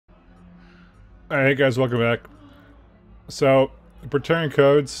Alright guys, welcome back. So, Praetorian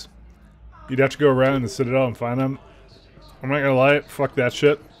codes, you'd have to go around the Citadel and find them. I'm not gonna lie, fuck that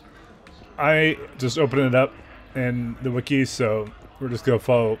shit. I just opened it up in the wiki, so we're just gonna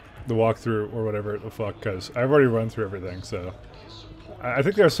follow the walkthrough or whatever the fuck, because I've already run through everything, so. I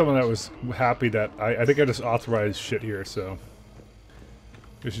think there's someone that was happy that I think I just authorized shit here, so.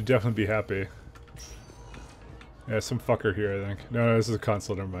 You should definitely be happy. Yeah, some fucker here, I think. No, this is a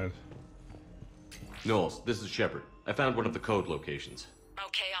console, never mind. Knowles, this is Shepard. I found one of the code locations.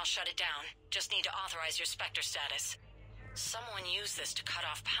 Okay, I'll shut it down. Just need to authorize your Spectre status. Someone used this to cut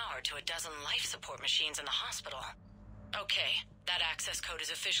off power to a dozen life support machines in the hospital. Okay, that access code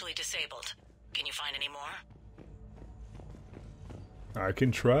is officially disabled. Can you find any more? I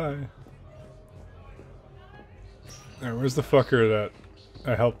can try. Alright, where's the fucker that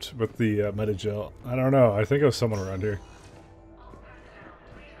I helped with the metagel? I don't know. I think it was someone around here.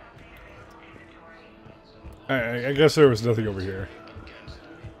 I guess there was nothing over here.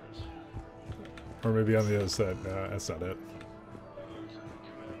 Or maybe on the other side. No, that's not it.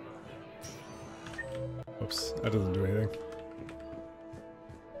 Oops, that doesn't do anything.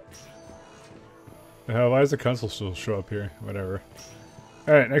 The hell, why does the console still show up here? Whatever.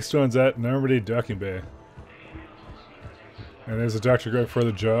 Alright, next one's at Normandy Docking Bay. And there's a doctor going for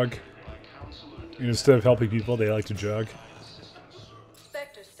the jog. And instead of helping people, they like to jog.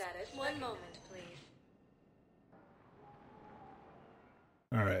 Spectre status, one moment, please.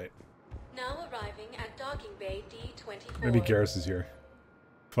 Alright. Now arriving at Docking Bay D24. Maybe Garrus is here.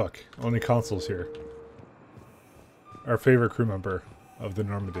 Fuck. Only Consul's here. Our favorite crew member of the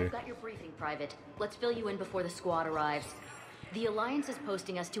Normandy. Got your briefing, Private. Let's fill you in before the squad arrives. The Alliance is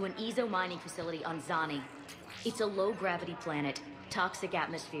posting us to an Ezo mining facility on Zani. It's a low-gravity planet, toxic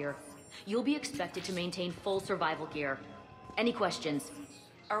atmosphere. You'll be expected to maintain full survival gear. Any questions?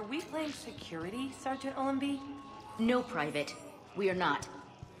 Are we playing security, Sergeant Ullenby? No, Private. We are not.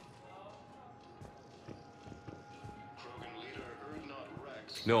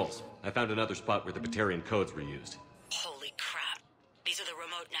 Knowles, I found another spot where the Batarian codes were used. Holy crap. These are the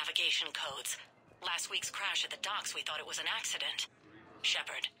remote navigation codes. Last week's crash at the docks, we thought it was an accident.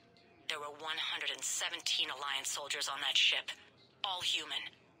 Shepard, there were 117 Alliance soldiers on that ship. All human.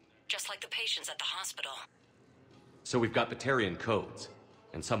 Just like the patients at the hospital. So we've got Batarian codes,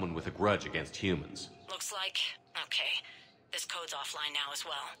 and someone with a grudge against humans. Looks like... okay. This code's offline now as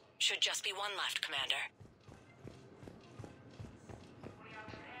well. Should just be one left, Commander.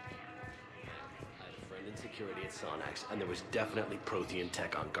 In security at Sonax, and there was definitely Prothean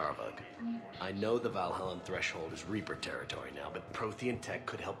tech on Garvug. I know the Valhallan threshold is Reaper territory now, but Prothean tech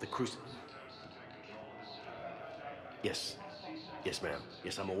could help the Crucible. Yes. Yes, ma'am.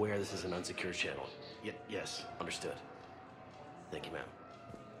 Yes, I'm aware this is an unsecured channel. Yes, understood. Thank you, ma'am.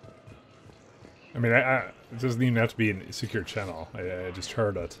 I mean, it doesn't even have to be a secure channel. I just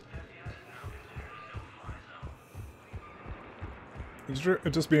heard it.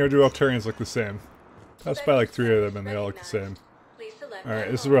 It just being our dual Altarians look the same. That's by like 3 of them and they all look the same. Alright,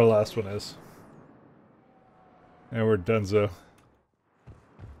 this is where the last one is. And we're donezo.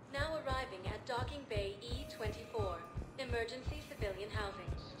 Now arriving at Docking Bay E24. Emergency civilian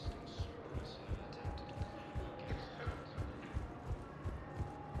housing.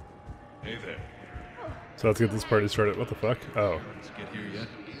 Hey there. So let's get this party started. What the fuck? Oh. Get here yet?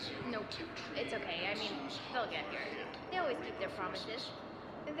 Nope. It's okay. I mean, they'll get here. They always keep their promises.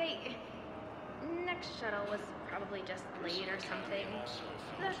 Next shuttle was probably just late or something.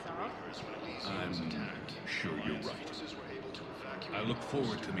 That's all. I'm sure you're right. I look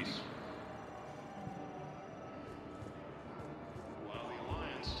forward to meeting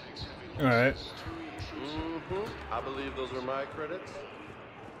you. Alright. I believe those are my credits.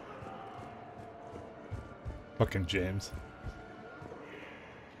 Fucking James.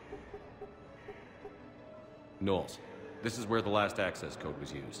 Knowles, this is where the last access code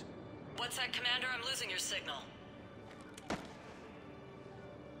was used. What's that, Commander? I'm losing your signal.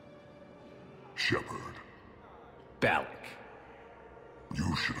 Shepard. Balak.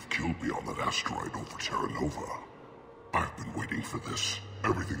 You should have killed me on that asteroid over Terra Nova. I've been waiting for this.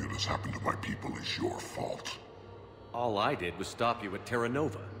 Everything that has happened to my people is your fault. All I did was stop you at Terra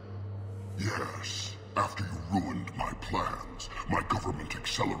Nova. Yes. After you ruined my plans, my government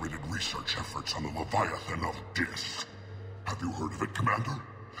accelerated research efforts on the Leviathan of Dis. Have you heard of it, Commander?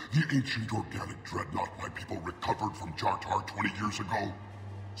 The ancient organic dreadnought my people recovered from Jartar 20 years ago?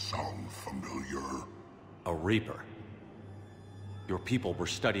 Sound familiar? A Reaper. Your people were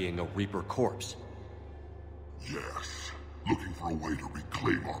studying a Reaper corpse. Yes. Looking for a way to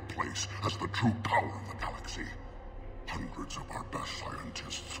reclaim our place as the true power of the galaxy. Hundreds of our best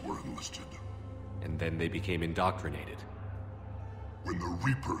scientists were enlisted. And then they became indoctrinated. When the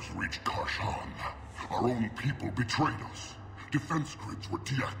Reapers reached Karshan, our own people betrayed us. Defense grids were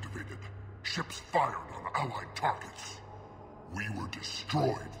deactivated. Ships fired on Allied targets. We were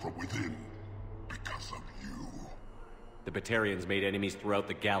destroyed from within because of you. The Batarians made enemies throughout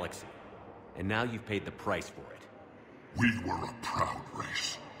the galaxy. And now you've paid the price for it. We were a proud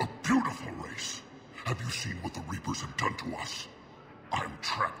race. A beautiful race. Have you seen what the Reapers have done to us? I'm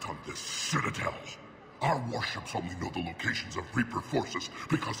trapped on this citadel. Our warships only know the locations of Reaper forces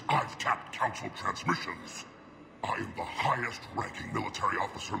because I've tapped Council transmissions. I am the highest-ranking military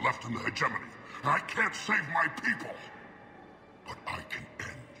officer left in the hegemony, and I can't save my people. But I can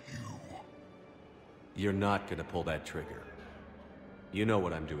end you. You're not gonna pull that trigger. You know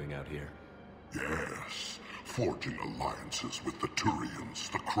what I'm doing out here. Yes, forging alliances with the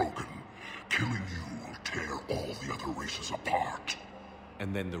Turians, the Krogan. Killing you will tear all the other races apart.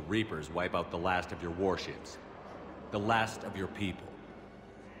 And then the Reapers wipe out the last of your warships. The last of your people.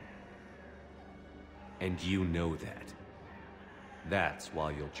 And you know that. That's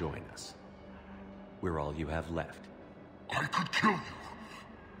why you'll join us. We're all you have left. I could kill you.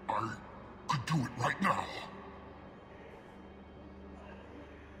 I could do it right now.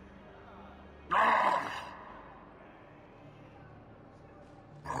 Ah!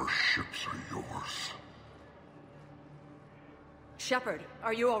 Our ships are yours. Shepard,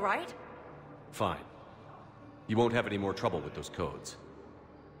 are you all right? Fine. You won't have any more trouble with those codes.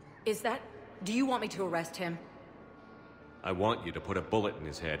 Is that... Do you want me to arrest him? I want you to put a bullet in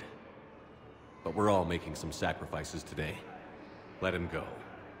his head. But we're all making some sacrifices today. Let him go.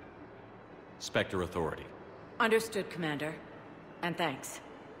 Spectre Authority. Understood, Commander. And thanks.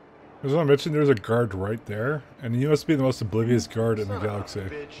 I just want to mention there's a guard right there, and he must be the most oblivious guard in the galaxy.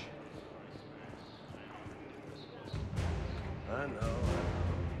 I know.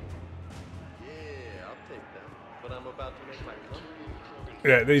 Yeah, I'll take them. But I'm about to make my comeback.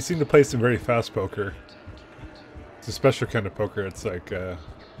 Yeah, they seem to play some very fast poker. It's a special kind of poker. It's like,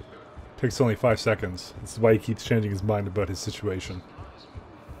 takes only 5 seconds. This is why he keeps changing his mind about his situation.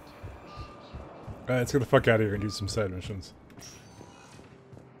 Let's get the fuck out of here and do some side missions.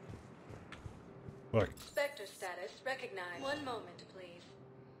 Look. Spectre status recognized. One moment, please.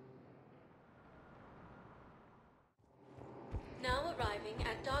 Now arriving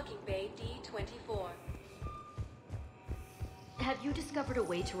at docking bay D-24. Have you discovered a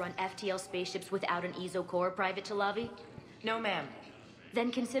way to run FTL spaceships without an EZO core, Private Talavi? No, ma'am.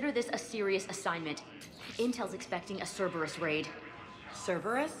 Then consider this a serious assignment. Intel's expecting a Cerberus raid.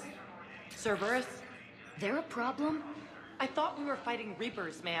 Cerberus? Cerberus? They're a problem? I thought we were fighting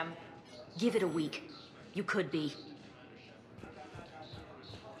Reapers, ma'am. Give it a week. You could be.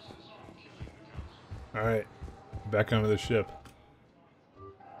 Alright. Back onto the ship.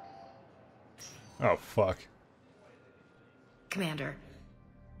 Oh, fuck. Commander,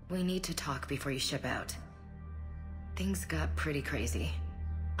 we need to talk before you ship out. Things got pretty crazy.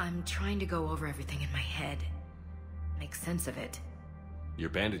 I'm trying to go over everything in my head. Make sense of it. Your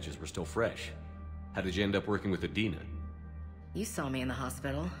bandages were still fresh. How did you end up working with Adina? You saw me in the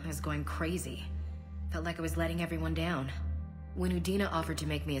hospital. I was going crazy. Felt like I was letting everyone down. When Udina offered to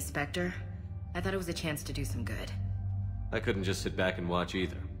make me a Spectre, I thought it was a chance to do some good. I couldn't just sit back and watch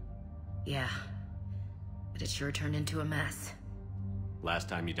either. Yeah. But it sure turned into a mess. Last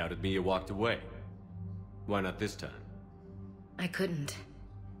time you doubted me, you walked away. Why not this time? I couldn't.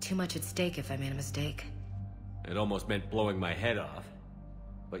 Too much at stake if I made a mistake. It almost meant blowing my head off.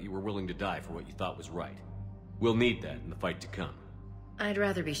 But you were willing to die for what you thought was right. We'll need that in the fight to come. I'd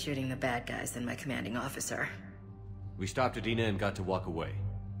rather be shooting the bad guys than my commanding officer. We stopped Adina and got to walk away.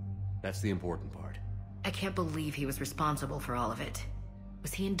 That's the important part. I can't believe he was responsible for all of it.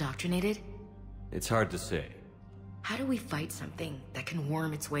 Was he indoctrinated? It's hard to say. How do we fight something that can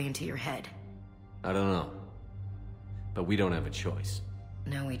worm its way into your head? I don't know. But we don't have a choice.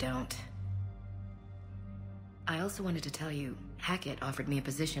 No, we don't. I also wanted to tell you, Hackett offered me a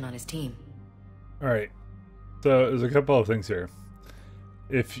position on his team. Alright. So, there's a couple of things here.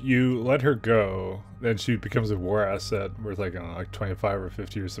 If you let her go, then she becomes a war asset worth like, I don't know, like 25 or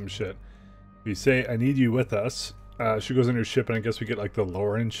 50 or some shit. If you say, I need you with us, she goes on your ship and I guess we get like the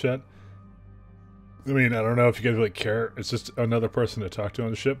lore and shit. I mean, I don't know if you guys really care. It's just another person to talk to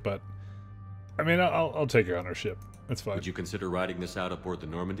on the ship, but I mean, I'll take her on our ship. That's fine. Would you consider riding this out aboard the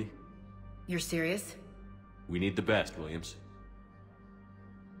Normandy? You're serious? We need the best, Williams.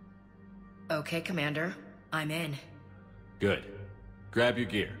 Okay, Commander. I'm in. Good. Grab your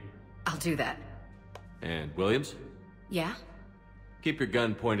gear. I'll do that. And Williams? Yeah? Keep your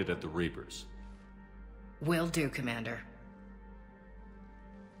gun pointed at the Reapers. Will do, Commander.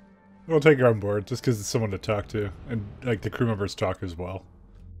 We'll take her on board, just because it's someone to talk to. And, like, the crew members talk as well.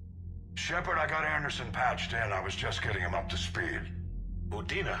 Shepard, I got Anderson patched in. I was just getting him up to speed.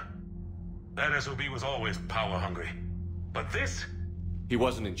 Udina? That SOB was always power-hungry. But this? He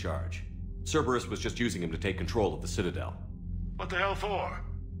wasn't in charge. Cerberus was just using him to take control of the Citadel. What the hell for?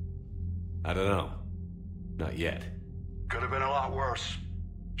 I don't know. Not yet. Could have been a lot worse.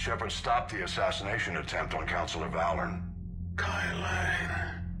 Shepard stopped the assassination attempt on Councilor Valern. Kai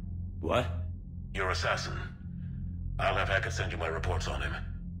Lang. What? Your assassin. I'll have Hackett send you my reports on him.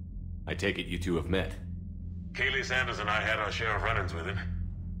 I take it you two have met. Kaylee Sanders and I had our share of run-ins with him.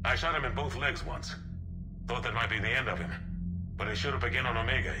 I shot him in both legs once. Thought that might be the end of him. But he showed up again on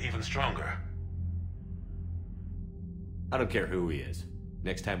Omega, even stronger. I don't care who he is.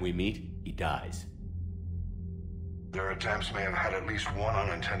 Next time we meet, he dies. Their attempts may have had at least one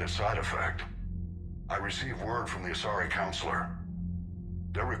unintended side effect. I received word from the Asari Councilor.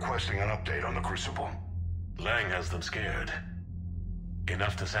 They're requesting an update on the Crucible. Lang has them scared.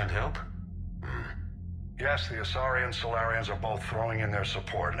 Enough to send help? Yes, the Asari and Solarians are both throwing in their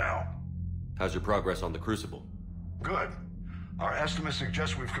support now. How's your progress on the Crucible? Good. Our estimates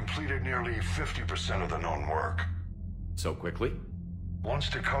suggest we've completed nearly 50% of the known work. So quickly? Once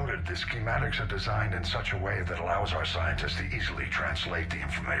decoded, the schematics are designed in such a way that allows our scientists to easily translate the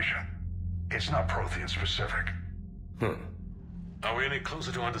information. It's not Prothean specific. Are we any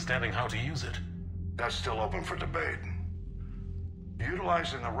closer to understanding how to use it? That's still open for debate.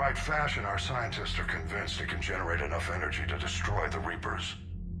 Utilized in the right fashion, our scientists are convinced it can generate enough energy to destroy the Reapers.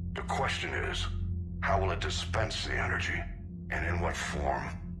 The question is, how will it dispense the energy? And in what form?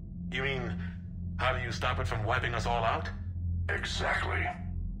 You mean, how do you stop it from wiping us all out? Exactly.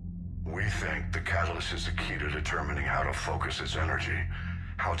 We think the catalyst is the key to determining how to focus its energy,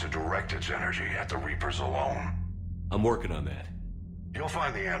 how to direct its energy at the Reapers alone. I'm working on that. You'll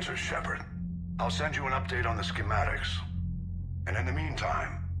find the answers, Shepard. I'll send you an update on the schematics. And in the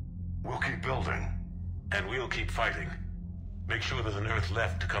meantime, we'll keep building. And we'll keep fighting. Make sure there's an Earth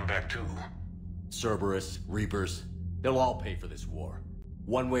left to come back to. Cerberus, Reapers, they'll all pay for this war.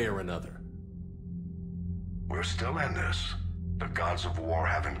 One way or another. We're still in this. The gods of war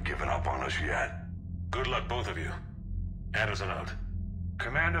haven't given up on us yet. Good luck, both of you. Anderson out.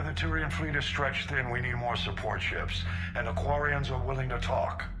 Commander, the Turian fleet is stretched thin. We need more support ships. And the Quarians are willing to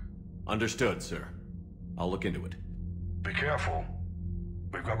talk. Understood, sir. I'll look into it. Be careful.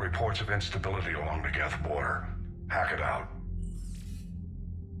 We've got reports of instability along the Geth border. Hack it out.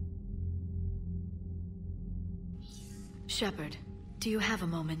 Shepard, do you have a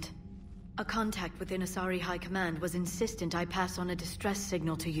moment? A contact within Asari High Command was insistent I pass on a distress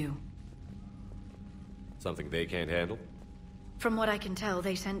signal to you. Something they can't handle? From what I can tell,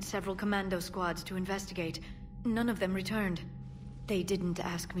 they sent several commando squads to investigate. None of them returned. They didn't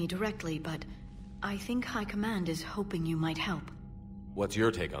ask me directly, but I think High Command is hoping you might help. What's your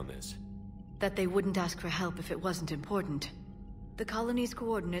take on this? That they wouldn't ask for help if it wasn't important. The colony's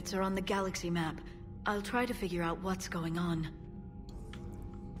coordinates are on the galaxy map. I'll try to figure out what's going on.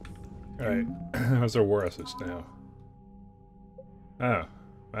 Alright, how's our war assets now? Oh,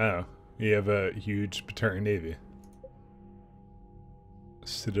 wow. You have a huge Batarian Navy.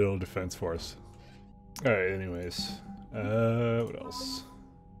 Citadel Defense Force. Alright, anyways. What else?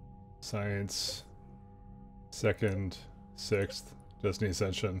 Science. 2nd, 6th, Destiny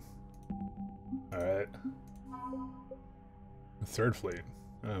Ascension. Alright. The 3rd Fleet.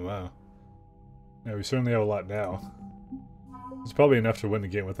 Oh, wow. Yeah, we certainly have a lot now. It's probably enough to win the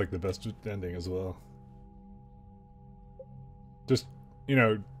game with, like, the best ending as well. Just, you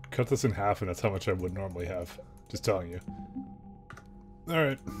know, cut this in half and that's how much I would normally have. Just telling you.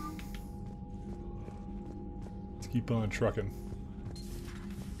 Alright. Let's keep on trucking.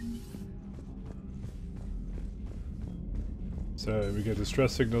 So, we get a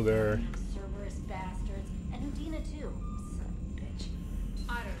distress signal there. Cerberus bastards. And Udina too. Son of a bitch.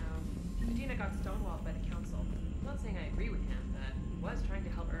 I don't know. Udina got stonewalled by the council. I'm not saying I agree with him, but he was trying to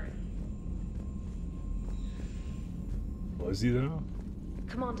help Earth. Was he though?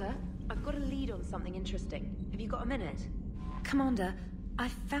 Commander, I've got a lead on something interesting. Have you got a minute? Commander, I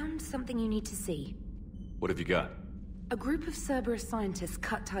found something you need to see. What have you got? A group of Cerberus scientists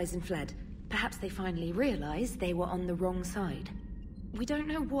cut ties and fled. Perhaps they finally realized they were on the wrong side. We don't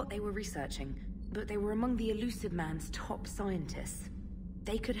know what they were researching, but they were among the Elusive Man's top scientists.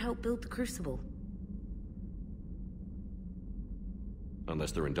 They could help build the Crucible.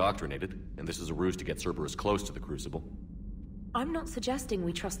 Unless they're indoctrinated, and this is a ruse to get Cerberus close to the Crucible. I'm not suggesting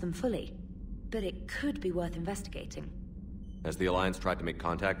we trust them fully, but it could be worth investigating. Has the Alliance tried to make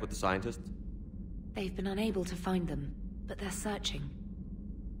contact with the scientists? They've been unable to find them, but they're searching.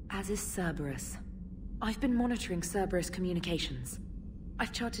 As is Cerberus. I've been monitoring Cerberus communications.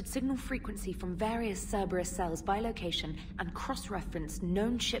 I've charted signal frequency from various Cerberus cells by location and cross-referenced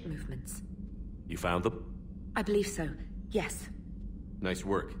known ship movements. You found them? I believe so, yes. Nice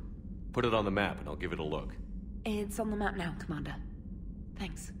work. Put it on the map and I'll give it a look. It's on the map now, Commander.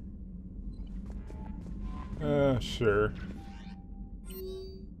 Thanks. Sure.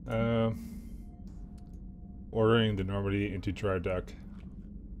 Ordering the Normandy into dry dock.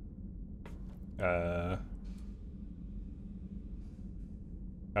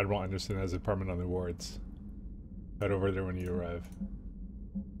 Admiral Anderson has an apartment on the wards. Head over there when you arrive.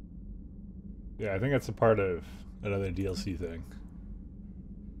 Yeah, I think that's a part of another DLC thing.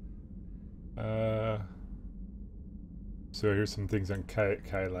 So here's some things on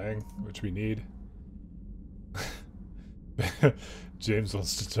Kai Lang, which we need. James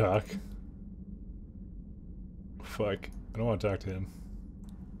wants to talk. Fuck. I don't want to talk to him.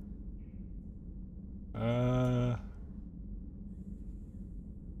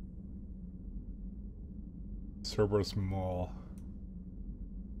 Cerberus Mall.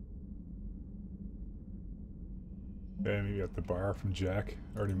 Okay, maybe at the bar from Jack.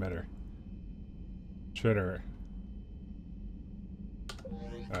 Already met her. Chinner.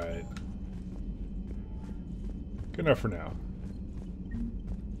 Alright. Good enough for now.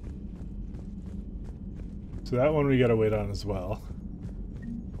 So that one we gotta wait on as well.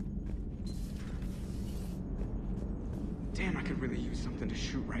 Damn, I could really use something to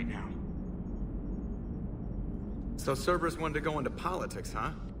shoot right now. So Cerberus wanted to go into politics,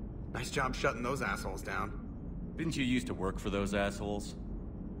 huh? Nice job shutting those assholes down. Didn't you used to work for those assholes?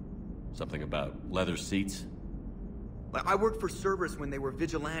 Something about leather seats? I worked for Cerberus when they were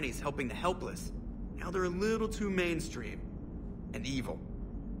vigilantes helping the helpless. Now they're a little too mainstream. And evil.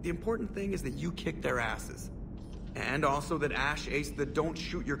 The important thing is that you kicked their asses. And also that Ash aced the don't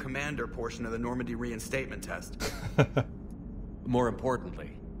shoot your commander portion of the Normandy reinstatement test. More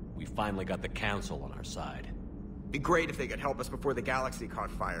importantly, we finally got the Council on our side. Be great if they could help us before the galaxy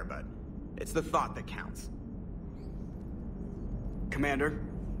caught fire, but it's the thought that counts. Commander?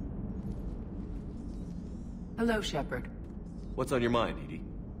 Hello, Shepard. What's on your mind, Edie?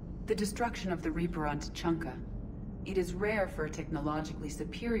 The destruction of the Reaper on Tuchanka. It is rare for a technologically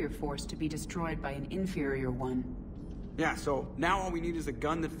superior force to be destroyed by an inferior one. Yeah, so now all we need is a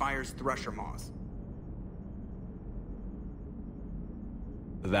gun that fires Thresher Maws.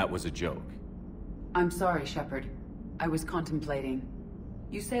 That was a joke. I'm sorry, Shepard. I was contemplating.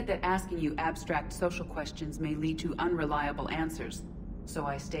 You said that asking you abstract social questions may lead to unreliable answers, so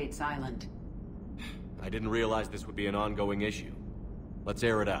I stayed silent. I didn't realize this would be an ongoing issue. Let's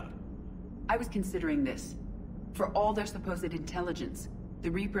air it out. I was considering this. For all their supposed intelligence,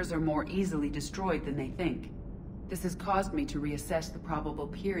 the Reapers are more easily destroyed than they think. This has caused me to reassess the probable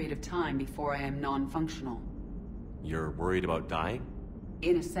period of time before I am non-functional. You're worried about dying?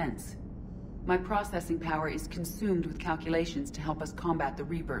 In a sense. My processing power is consumed with calculations to help us combat the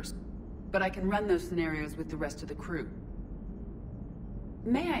Reapers. But I can run those scenarios with the rest of the crew.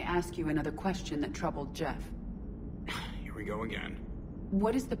 May I ask you another question that troubled Jeff? Here we go again.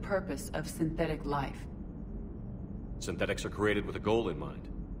 What is the purpose of synthetic life? Synthetics are created with a goal in mind.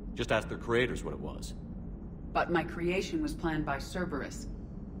 Just ask their creators what it was. But my creation was planned by Cerberus.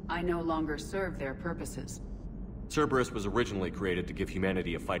 I no longer serve their purposes. Cerberus was originally created to give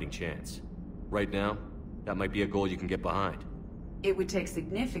humanity a fighting chance. Right now, that might be a goal you can get behind. It would take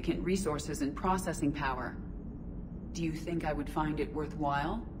significant resources and processing power. Do you think I would find it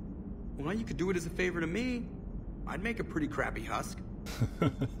worthwhile? Well, you could do it as a favor to me. I'd make a pretty crappy husk.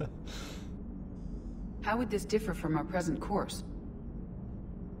 How would this differ from our present course?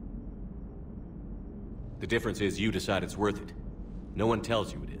 The difference is you decide it's worth it. No one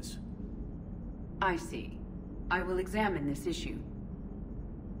tells you it is. I see. I will examine this issue.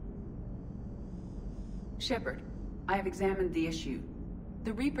 Shepard, I have examined the issue.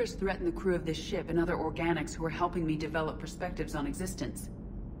 The Reapers threaten the crew of this ship and other organics who are helping me develop perspectives on existence.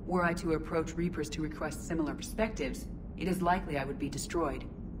 Were I to approach Reapers to request similar perspectives, it is likely I would be destroyed.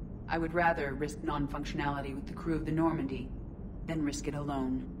 I would rather risk non-functionality with the crew of the Normandy than risk it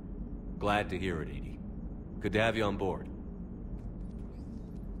alone. Glad to hear it, Edie. Good to have you on board.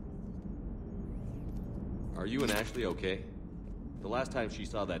 Are you and Ashley okay? The last time she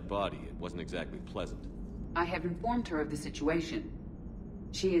saw that body, it wasn't exactly pleasant. I have informed her of the situation.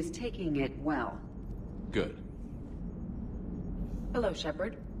 She is taking it well. Good. Hello,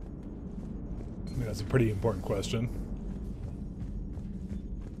 Shepard. I mean, that's a pretty important question.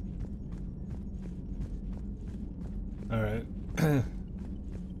 Alright.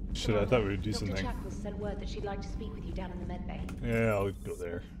 Shit, I thought we would do something. Dr. Shackles sent word that she'd like to speak with you down in the med bay. Yeah, I'll go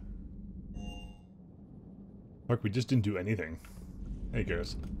there. Fuck, we just didn't do anything. Hey,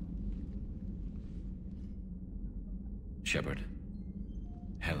 cares? Shepard.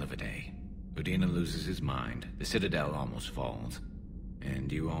 Hell of a day. Udina loses his mind, the Citadel almost falls, and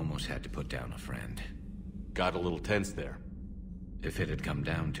you almost had to put down a friend. Got a little tense there. If it had come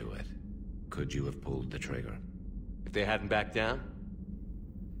down to it, could you have pulled the trigger? If they hadn't backed down?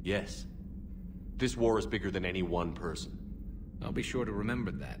 Yes. This war is bigger than any one person. I'll be sure to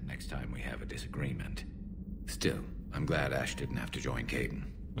remember that next time we have a disagreement. Still, I'm glad Ash didn't have to join Caden.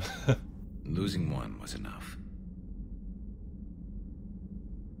 Losing one was enough.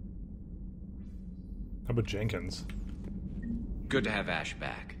 How about Jenkins? Good to have Ash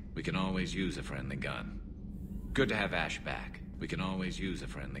back. We can always use a friendly gun. Good to have Ash back. We can always use a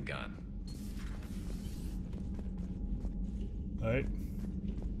friendly gun. Alright.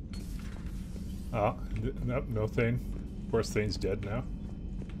 Ah, nope, no Thane. Of course, Thane's dead now.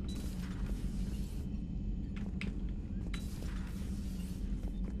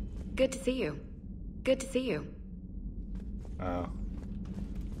 Good to see you. Good to see you.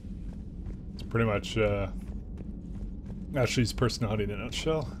 It's pretty much Ashley's personality in a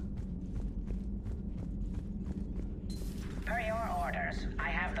nutshell. Per your orders, I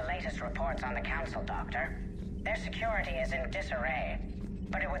have the latest reports on the Council, Doctor. Their security is in disarray,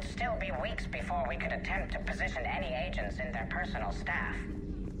 but it would still be weeks before we could attempt to position any agents in their personal staff.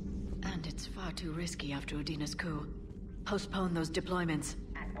 And it's far too risky after Udina's coup. Postpone those deployments.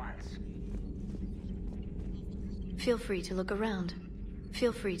 At once. Feel free to look around.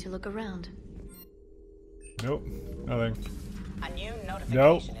 Feel free to look around. Nope, nothing. A new notification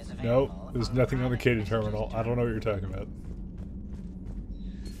Nope, is available. nope, there's nothing on the Caden terminal. I don't know what you're talking about.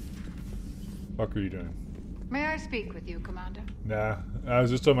 What are you doing? May I speak with you, Commander? Nah, I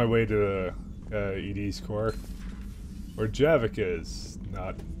was just on my way to ED's core. Where Javik is.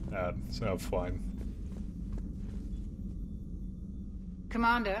 Not at, so fine.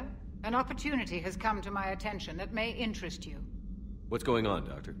 Commander, an opportunity has come to my attention that may interest you. What's going on,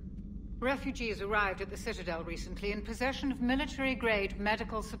 Doctor? Refugees arrived at the Citadel recently in possession of military-grade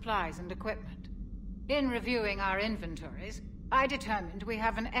medical supplies and equipment. In reviewing our inventories, I determined we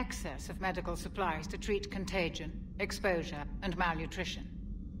have an excess of medical supplies to treat contagion, exposure, and malnutrition.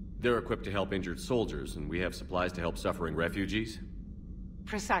 They're equipped to help injured soldiers, and we have supplies to help suffering refugees?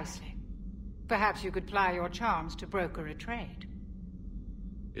 Precisely. Perhaps you could ply your charms to broker a trade.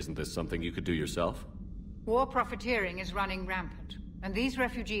 Isn't this something you could do yourself? War profiteering is running rampant, and these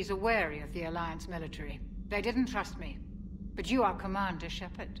refugees are wary of the Alliance military. They didn't trust me. But you are Commander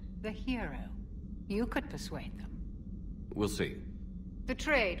Shepard, the hero. You could persuade them. We'll see. The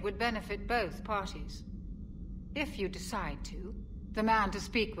trade would benefit both parties. If you decide to, the man to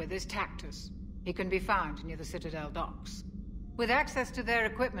speak with is Tactus. He can be found near the Citadel docks. With access to their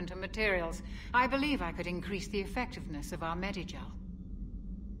equipment and materials, I believe I could increase the effectiveness of our Medigel.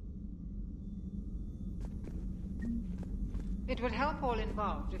 It would help all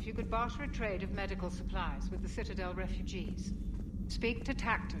involved if you could barter a trade of medical supplies with the Citadel refugees. Speak to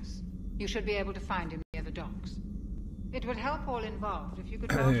Tactus. You should be able to find him near the docks. It would help all involved if you could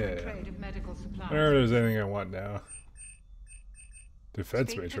barter a trade of medical supplies. Whenever there's anything I want now.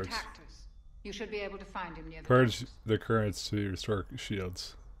 Defense Speak matrix. to Tactus. You should be able to find him near the Purge docks. the currents to restore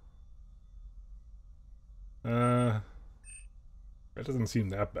shields. That doesn't seem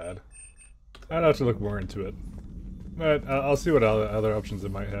that bad. I'd have to look more into it. But I'll see what other options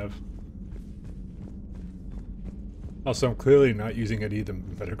it might have. Also, I'm clearly not using any of the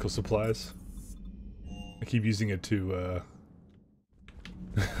medical supplies. I keep using it to,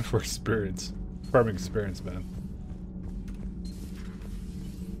 for experience. Farming experience, man.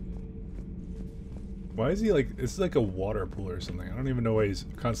 Why is he like, this is like a water pool or something. I don't even know why he's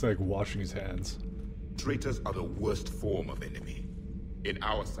constantly like washing his hands. Traitors are the worst form of enemy. In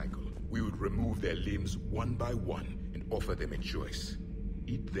our cycle, we would remove their limbs one by one and offer them a choice.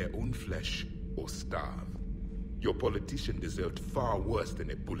 Eat their own flesh or starve. Your politician deserved far worse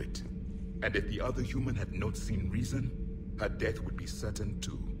than a bullet. And if the other human had not seen reason, her death would be certain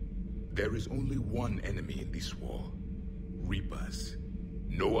too. There is only one enemy in this war. Reapers.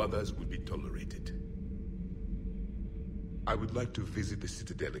 No others would be tolerated. I would like to visit the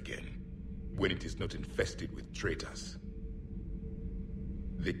Citadel again, when it is not infested with traitors.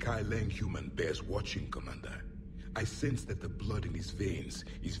 The Kai Leng human bears watching, Commander. I sense that the blood in his veins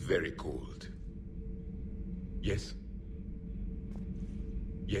is very cold. Yes?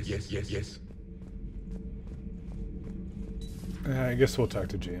 Yes. I guess we'll talk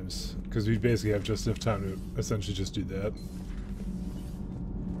to James, because we basically have just enough time to essentially just do that.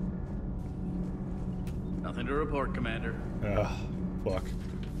 Nothing to report, Commander. Ah, fuck.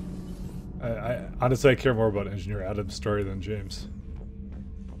 I honestly, I care more about Engineer Adams' story than James.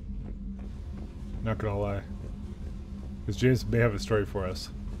 Not gonna lie. Because James may have a story for us.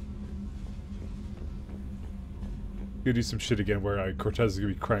 Gonna do some shit again where Cortez is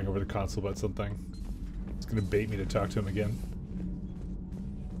gonna be crying over the console about something. It's gonna bait me to talk to him again.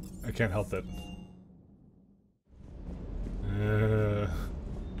 I can't help it.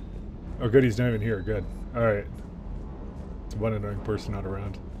 Oh good, he's not even here. Good. Alright. It's one annoying person not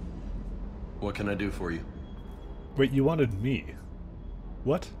around. What can I do for you? Wait, you wanted me?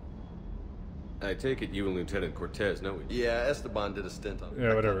 What? I take it you and Lieutenant Cortez know each other. Yeah, Esteban did a stint on it.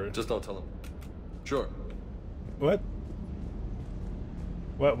 Yeah, whatever. Just don't tell him. Sure. What?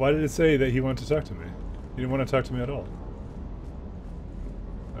 Why did it say that he wanted to talk to me? He didn't want to talk to me at all.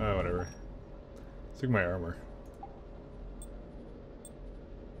 Oh, whatever. Let's look at my armor.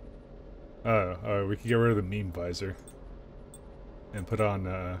 Oh, we can get rid of the meme visor. And put on,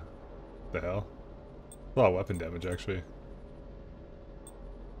 the hell? A lot of weapon damage, actually.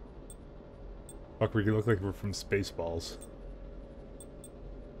 Fuck, we can look like we're from Spaceballs.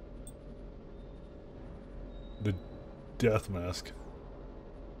 The death mask.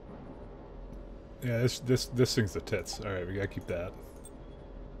 Yeah, this thing's the tits. Alright, we gotta keep that.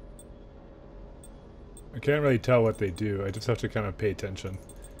 I can't really tell what they do, I just have to kind of pay attention.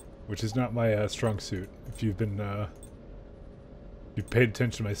 Which is not my strong suit. If you've been, you've paid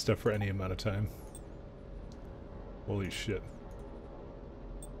attention to my stuff for any amount of time. Holy shit.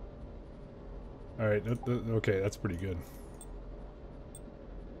 Alright, okay, that's pretty good.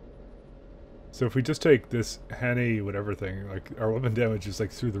 So if we just take this Hanny whatever thing, like, our weapon damage is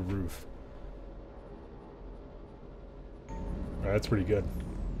like through the roof. Alright, that's pretty good.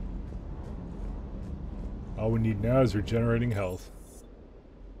 All we need now is regenerating health.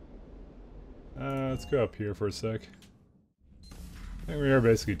 Let's go up here for a sec. I think we are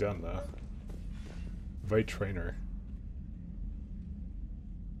basically done though. Invite trainer.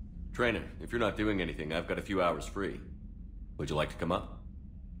 Trainer, if you're not doing anything, I've got a few hours free. Would you like to come up?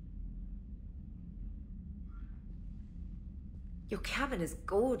 Your cabin is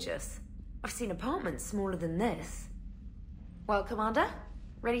gorgeous. I've seen apartments smaller than this. Well, Commander,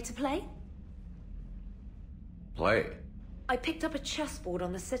 ready to play? Play? I picked up a chessboard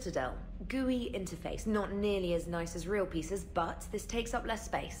on the Citadel. GUI interface, not nearly as nice as real pieces, but this takes up less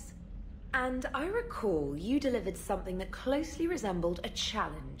space. And I recall you delivered something that closely resembled a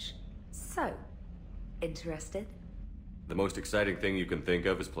challenge. So, interested? The most exciting thing you can think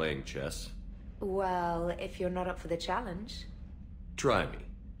of is playing chess. Well, if you're not up for the challenge. Try me.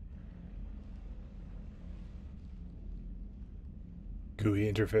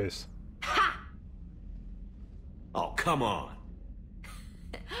 GUI interface. Oh, come on!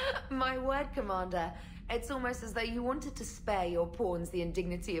 My word, Commander. It's almost as though you wanted to spare your pawns the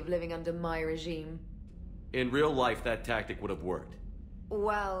indignity of living under my regime. In real life, that tactic would have worked.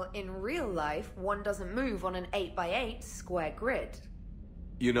 Well, in real life, one doesn't move on an 8x8 square grid.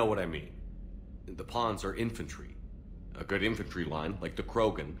 You know what I mean. The pawns are infantry. A good infantry line, like the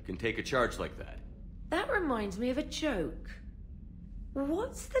Krogan, can take a charge like that. That reminds me of a joke.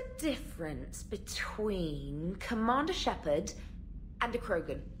 What's the difference between Commander Shepard and a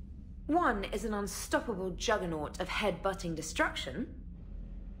Krogan? One is an unstoppable juggernaut of head-butting destruction.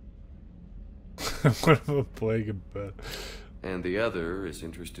 What am I playing about? And the other is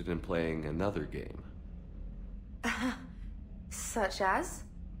interested in playing another game. Such as?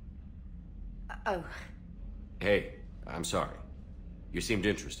 Oh. Hey, I'm sorry. You seemed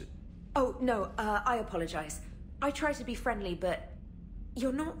interested. Oh, no, I apologize. I try to be friendly, but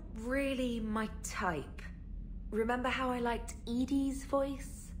you're not really my type. Remember how I liked Edie's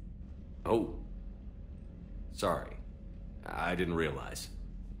voice? Oh. Sorry. I didn't realize.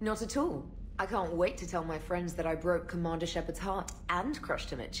 Not at all. I can't wait to tell my friends that I broke Commander Shepard's heart and crushed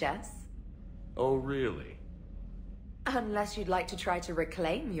him at chess. Oh, really? Unless you'd like to try to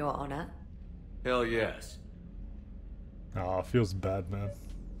reclaim your honor. Hell yes. Oh, it feels bad, man.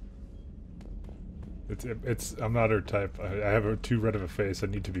 I'm not her type. I have too red of a face. I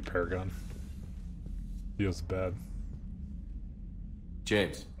need to be Paragon. Feels bad.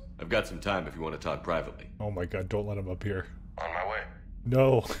 James, I've got some time if you want to talk privately. Oh my god, don't let him up here. On my way.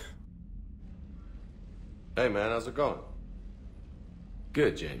 No. Hey man, how's it going?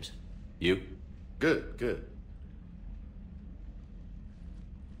 Good, James. You? Good, good.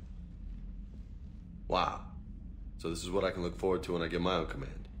 Wow. So this is what I can look forward to when I get my own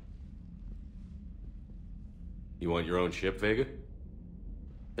command. You want your own ship, Vega?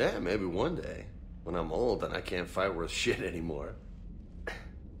 Yeah, maybe one day. When I'm old and I can't fight worth shit anymore.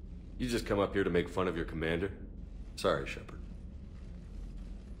 You just come up here to make fun of your commander? Sorry, Shepard.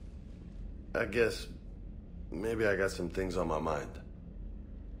 I guess maybe I got some things on my mind.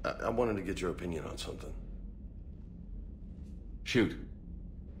 I wanted to get your opinion on something. Shoot.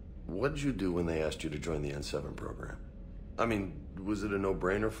 What did you do when they asked you to join the N7 program? I mean, was it a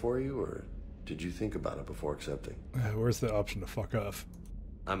no-brainer for you, or did you think about it before accepting? Where's the option to fuck off?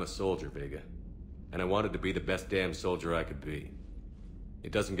 I'm a soldier, Vega. And I wanted to be the best damn soldier I could be.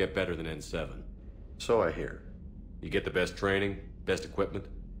 It doesn't get better than N7. So I hear. You get the best training, best equipment,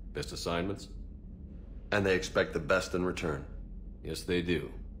 best assignments. And they expect the best in return. Yes, they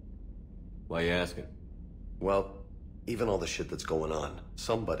do. Why you asking? Well, even all the shit that's going on,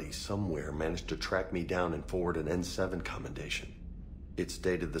 somebody somewhere managed to track me down and forward an N7 commendation. It's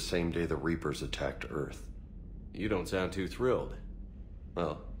dated the same day the Reapers attacked Earth. You don't sound too thrilled.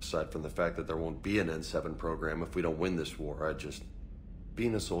 Well, aside from the fact that there won't be an N7 program if we don't win this war,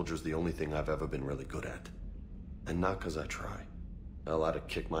 being a soldier's the only thing I've ever been really good at. And not because I try. Hell, I'd have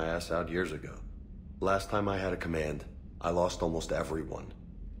kicked my ass out years ago. Last time I had a command, I lost almost everyone.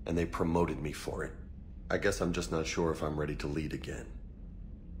 And they promoted me for it. I guess I'm just not sure if I'm ready to lead again.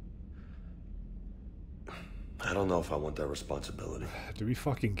 I don't know if I want that responsibility. Do we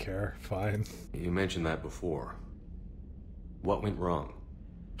fucking care? Fine. You mentioned that before. What went wrong?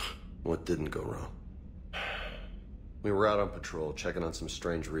 What didn't go wrong? We were out on patrol, checking on some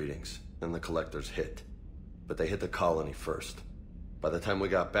strange readings, and the collectors hit. But they hit the colony first. By the time we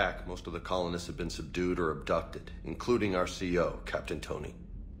got back, most of the colonists had been subdued or abducted, including our CO, Captain Tony.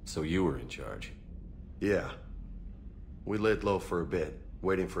 So you were in charge? Yeah. We laid low for a bit,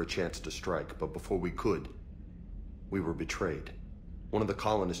 waiting for a chance to strike, but before we could, we were betrayed. One of the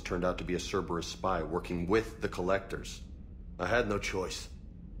colonists turned out to be a Cerberus spy working with the collectors. I had no choice.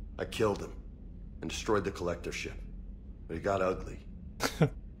 I killed him and destroyed the collector ship. But it got ugly.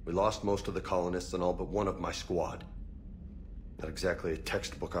 We lost most of the colonists and all but one of my squad. Not exactly a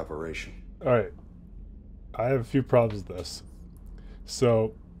textbook operation. Alright. I have a few problems with this.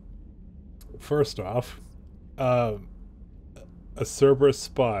 So, first off, a Cerberus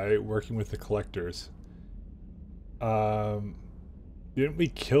spy working with the collectors. Didn't we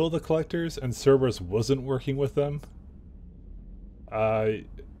kill the collectors and Cerberus wasn't working with them?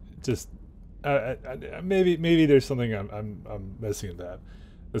 Maybe there's something I'm missing in that.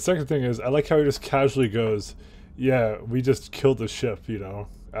 The second thing is, I like how he just casually goes, "Yeah, we just killed the ship," you know,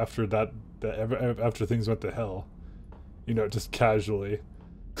 after after things went to hell, you know, just casually,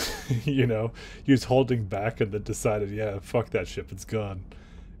 you know, he was holding back and then decided, "Yeah, fuck that ship, it's gone."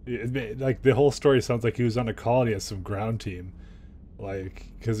 Like the whole story sounds like he was on a colony as some ground team, like,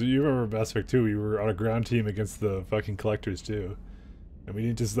 because you remember Mass Effect 2, we were on a ground team against the fucking collectors too. And we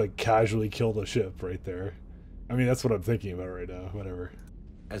didn't just, like, casually kill the ship right there. I mean, that's what I'm thinking about right now. Whatever.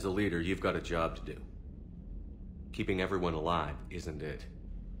 As a leader, you've got a job to do. Keeping everyone alive isn't it.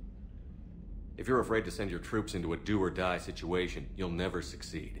 If you're afraid to send your troops into a do-or-die situation, you'll never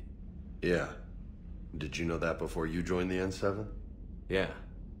succeed. Yeah. Did you know that before you joined the N7? Yeah.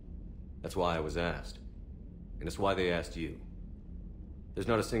 That's why I was asked. And it's why they asked you. There's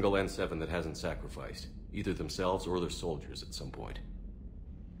not a single N7 that hasn't sacrificed, either themselves or their soldiers at some point.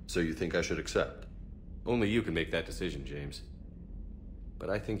 So you think I should accept? Only you can make that decision, James. But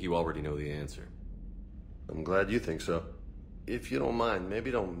I think you already know the answer. I'm glad you think so. If you don't mind,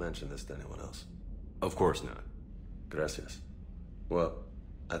 maybe don't mention this to anyone else. Of course not. Gracias. Well,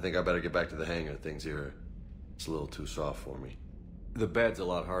 I think I better get back to the hang of things here. It's a little too soft for me. The bed's a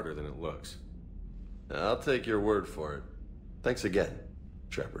lot harder than it looks. I'll take your word for it. Thanks again,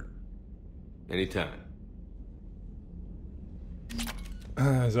 Shepard. Anytime.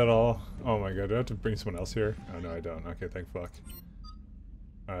 Is that all? Oh my god, do I have to bring someone else here? Oh no, I don't. Okay, thank fuck.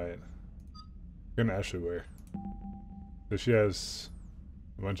 Alright. I'm gonna Ashley wear. So she has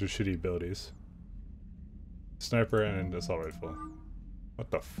a bunch of shitty abilities. Sniper and assault rifle.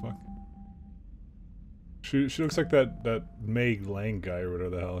 What the fuck? She looks like that Meg Lang guy or whatever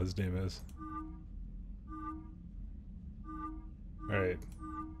the hell his name is. Alright.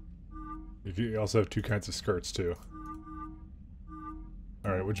 You also have two kinds of skirts too.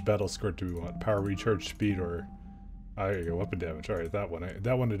 Alright, which battle skirt do we want? Power, recharge, speed, or... There you go, weapon damage. Alright, that one.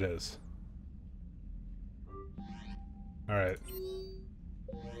 That one it is. Alright.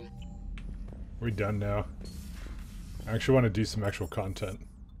 We're done now. I actually want to do some actual content.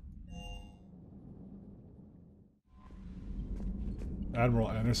 Admiral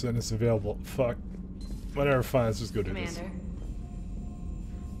Anderson is available. Fuck. Whatever, fine, let's just go do this. Commander.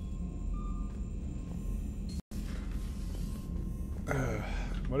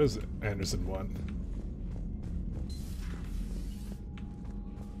 What does Anderson want?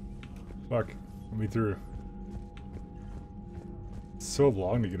 Fuck. Let me through. It's so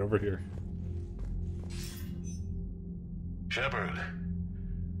long to get over here. Shepard.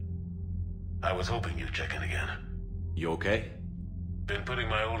 I was hoping you'd check in again. You okay? Been putting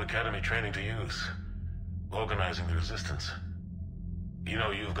my old academy training to use. Organizing the resistance. You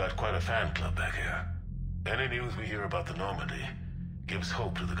know, you've got quite a fan club back here. Any news we hear about the Normandy gives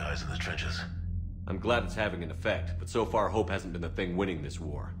hope to the guys in the trenches. I'm glad it's having an effect, but so far hope hasn't been the thing winning this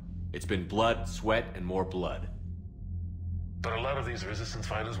war. It's been blood, sweat, and more blood. But a lot of these resistance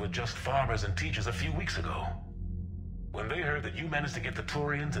fighters were just farmers and teachers a few weeks ago. When they heard that you managed to get the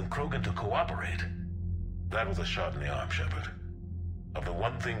Turians and Krogan to cooperate, that was a shot in the arm, Shepard. Of the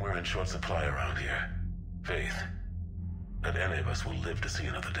one thing we're in short supply around here, faith. That any of us will live to see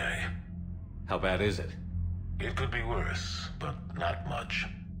another day. How bad is it? It could be worse, but not much.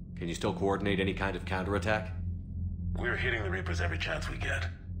 Can you still coordinate any kind of counterattack? We're hitting the Reapers every chance we get.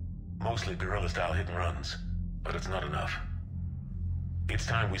 Mostly guerrilla-style hit-and-runs, but it's not enough. It's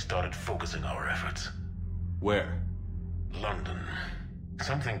time we started focusing our efforts. Where? London.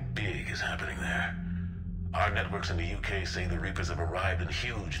 Something big is happening there. Our networks in the UK say the Reapers have arrived in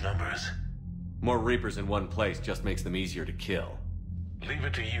huge numbers. More Reapers in one place just makes them easier to kill. Leave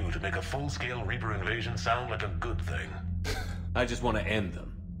it to you to make a full-scale Reaper invasion sound like a good thing. I just want to end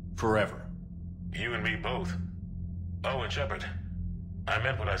them. Forever. You and me both. Oh, and Shepard. I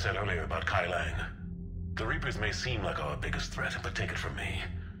meant what I said earlier about Kai Lang. The Reapers may seem like our biggest threat, but take it from me.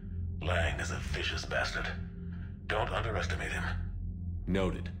 Lang is a vicious bastard. Don't underestimate him.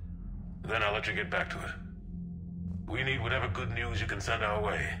 Noted. Then I'll let you get back to it. We need whatever good news you can send our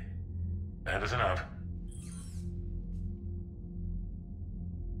way. Anderson out.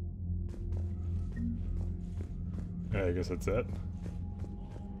 Yeah, I guess that's it.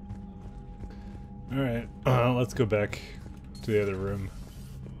 Alright, let's go back to the other room.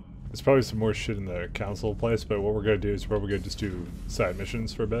 There's probably some more shit in the council place, but what we're gonna do is probably gonna just do side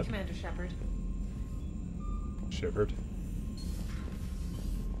missions for a bit. Commander Shepard. Shepard?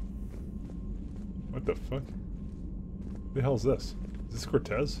 What the fuck? Who the hell is this? Is this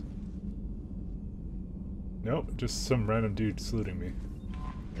Cortez? Nope, just some random dude saluting me.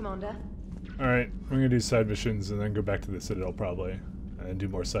 Commander? Alright, we're gonna do side missions and then go back to the Citadel probably. And do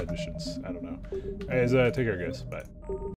more side missions. I don't know. Anyways, take care guys. Bye.